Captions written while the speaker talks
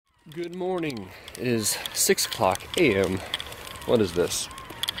Good morning. It is 6 o'clock a.m. What is this?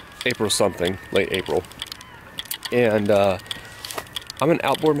 April something, late April. And I'm an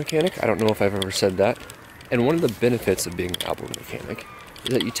outboard mechanic. I don't know if I've ever said that. And one of the benefits of being an outboard mechanic is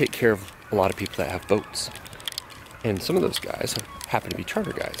that you take care of a lot of people that have boats. And some of those guys happen to be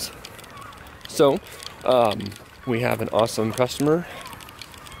charter guys. So we have an awesome customer,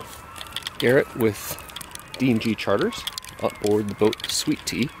 Garrett with D&G Charters, aboard the boat Sweet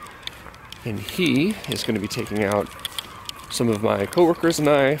Tea. And he is going to be taking out some of my coworkers and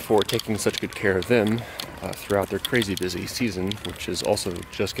I for taking such good care of them throughout their crazy busy season, which is also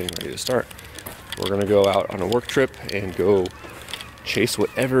just getting ready to start. We're going to go out on a work trip and go chase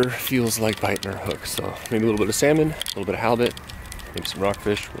whatever feels like biting our hook. So maybe a little bit of salmon, a little bit of halibut, maybe some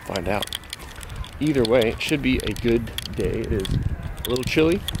rockfish, we'll find out. Either way, it should be a good day. It is a little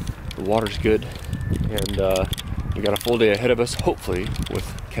chilly, the water's good, and we got a full day ahead of us, hopefully, with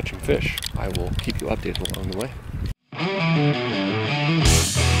catching fish. I will keep you updated along the way.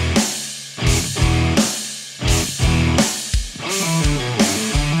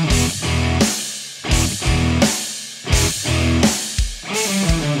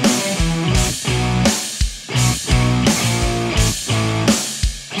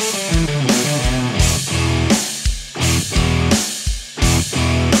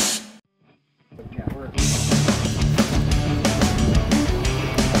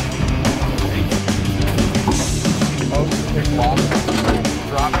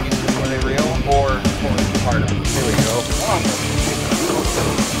 Dropping it before they reel or part of it. Here we go.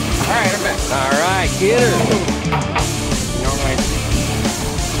 Alright, I'm back. Alright, get her! Alright.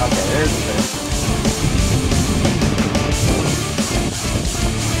 Okay, there's the fish.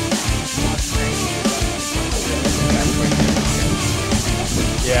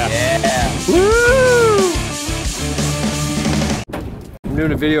 Yeah. Woo! I'm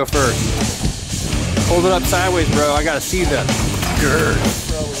doing a video first. Hold it up sideways, bro. I gotta see that. Grr.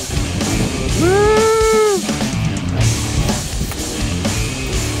 Woo!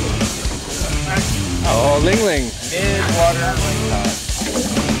 Oh, Ling Ling. Mid-water ring cod.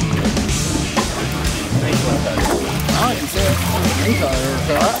 Oh, you said ring cod.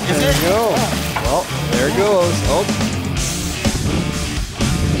 There you go. Well, there it goes. Oh.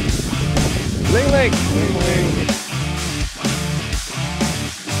 Ling Ling. Ling Ling.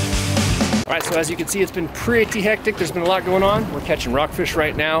 Alright, so as you can see, it's been pretty hectic. There's been a lot going on. We're catching rockfish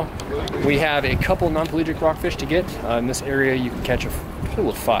right now. We have a couple non-pelagic rockfish to get. In this area, you can catch a total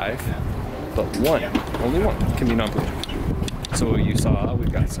of 5, but only one can be non-pelagic. So you saw, we've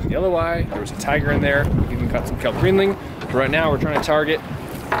got some yellow eye, there was a tiger in there, we even got some kelp greenling. But right now, we're trying to target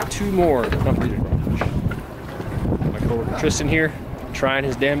 2 more non-pelagic rockfish. My coworker Tristan here, trying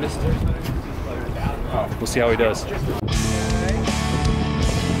his damnedest. We'll see how he does.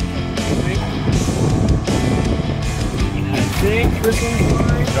 I think this one's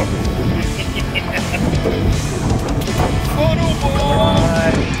fine. Photo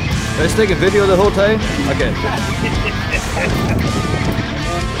boy! Let's take a video of the whole time? Okay.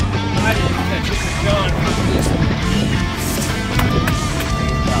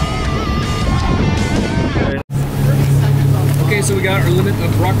 Okay, so we got our limit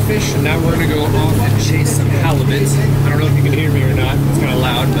of rockfish, and now we're gonna go off and chase some halibut. I don't know if you can hear me or not, it's kind of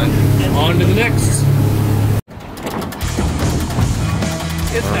loud, but on to the next.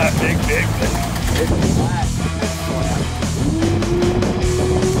 It's not big, but it's flat.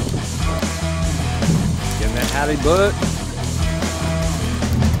 Getting that halibut.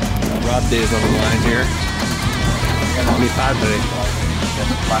 Rod day is on the line here. Got me 5 today.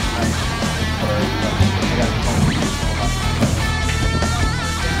 Last night.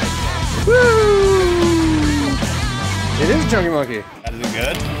 Woo! It is a chunky monkey. That is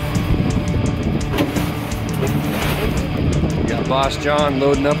good. We got Boss John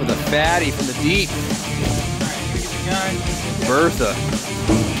loading up with a fatty from the deep. Bertha.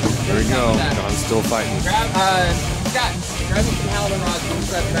 There we go. John's still fighting. Grab, Scott, grab me some halibut rods from the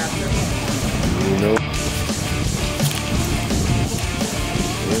bathroom. Nope.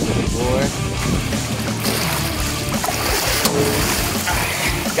 There's a boy.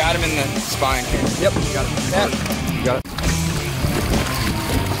 Got him in the spine here. Yep, got it. You got it.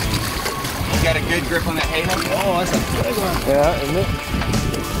 You got a good grip on that hay hook? Oh, that's a big one. Yeah, isn't it?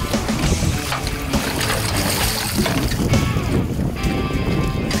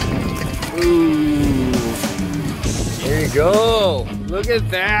 Ooh. There you go. Look at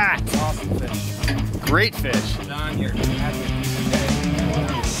that. Awesome fish. Great fish. John, you're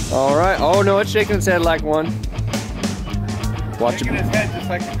All right. Oh no, it's shaking its head like one. Watch shaking it. his head just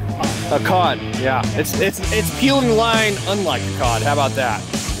like A cod. Yeah. It's peeling line unlike a cod. How about that?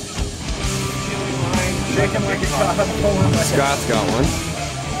 Shaking like a cop. Scott's got one.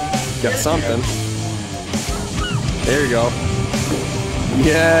 Got something. There you go.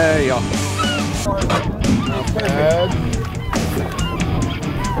 Yeah, yeah.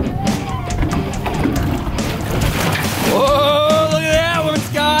 Whoa, look at that one,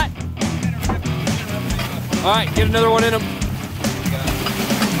 Scott. All right, get another one in him.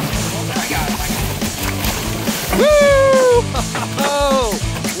 Woo! Oh,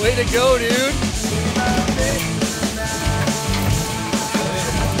 way to go, dude.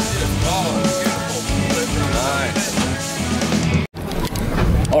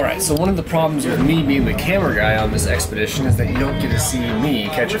 Alright, so one of the problems with me being the camera guy on this expedition is that you don't get to see me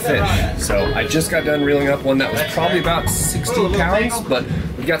catch a fish. So I just got done reeling up one that was probably about 60 pounds, but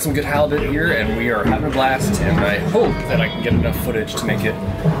we've got some good halibut here and we are having a blast, and I hope that I can get enough footage to make it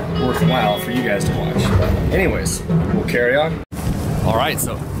worthwhile for you guys to watch. But anyways, we'll carry on. Alright,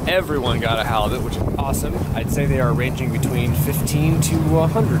 so everyone got a halibut, which is awesome. I'd say they are ranging between 15 to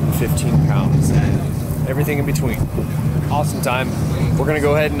 115 pounds, and everything in between. Awesome time. We're gonna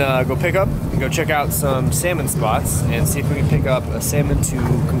go ahead and go pick up and go check out some salmon spots and see if we can pick up a salmon to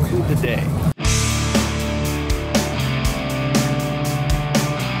conclude the day.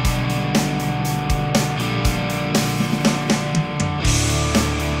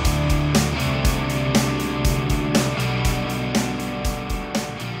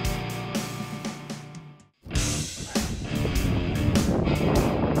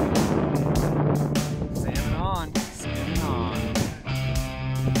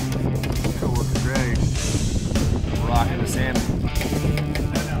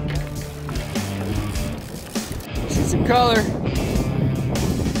 Some color.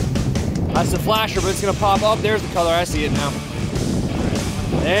 That's the flasher, but it's gonna pop up. There's the color. I see it now.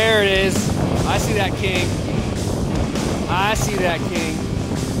 There it is. I see that king. I see that king.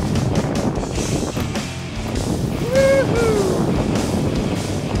 Woohoo!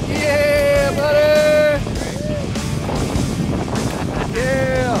 Yeah, buddy!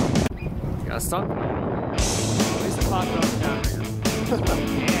 Yeah! Got something. At least it popped up down here.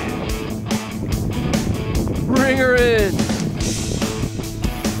 Bring her in.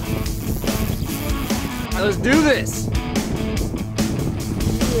 All right, let's do this.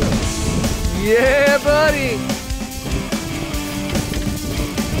 Yeah, buddy.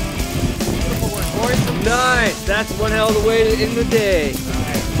 Nice. That's one hell of a way to end the day.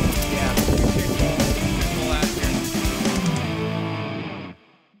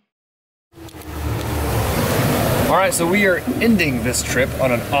 Alright, so we are ending this trip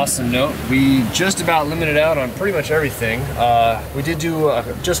on an awesome note. We just about limited out on pretty much everything. We did do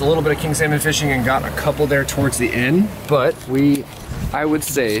just a little bit of king salmon fishing and got a couple there towards the end, but we, I would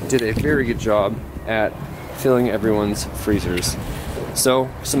say, did a very good job at filling everyone's freezers. So,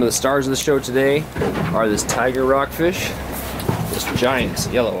 some of the stars of the show today are this tiger rockfish, this giant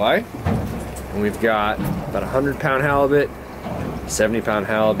yellow eye, and we've got about 100-pound halibut, 70-pound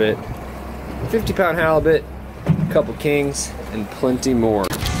halibut, 50-pound halibut, couple kings, and plenty more.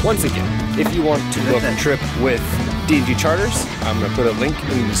 Once again, if you want to book a trip with D&G Charters, I'm going to put a link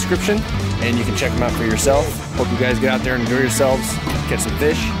in the description and you can check them out for yourself. Hope you guys get out there and enjoy yourselves, catch some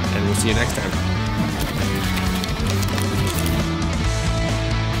fish, and we'll see you next time.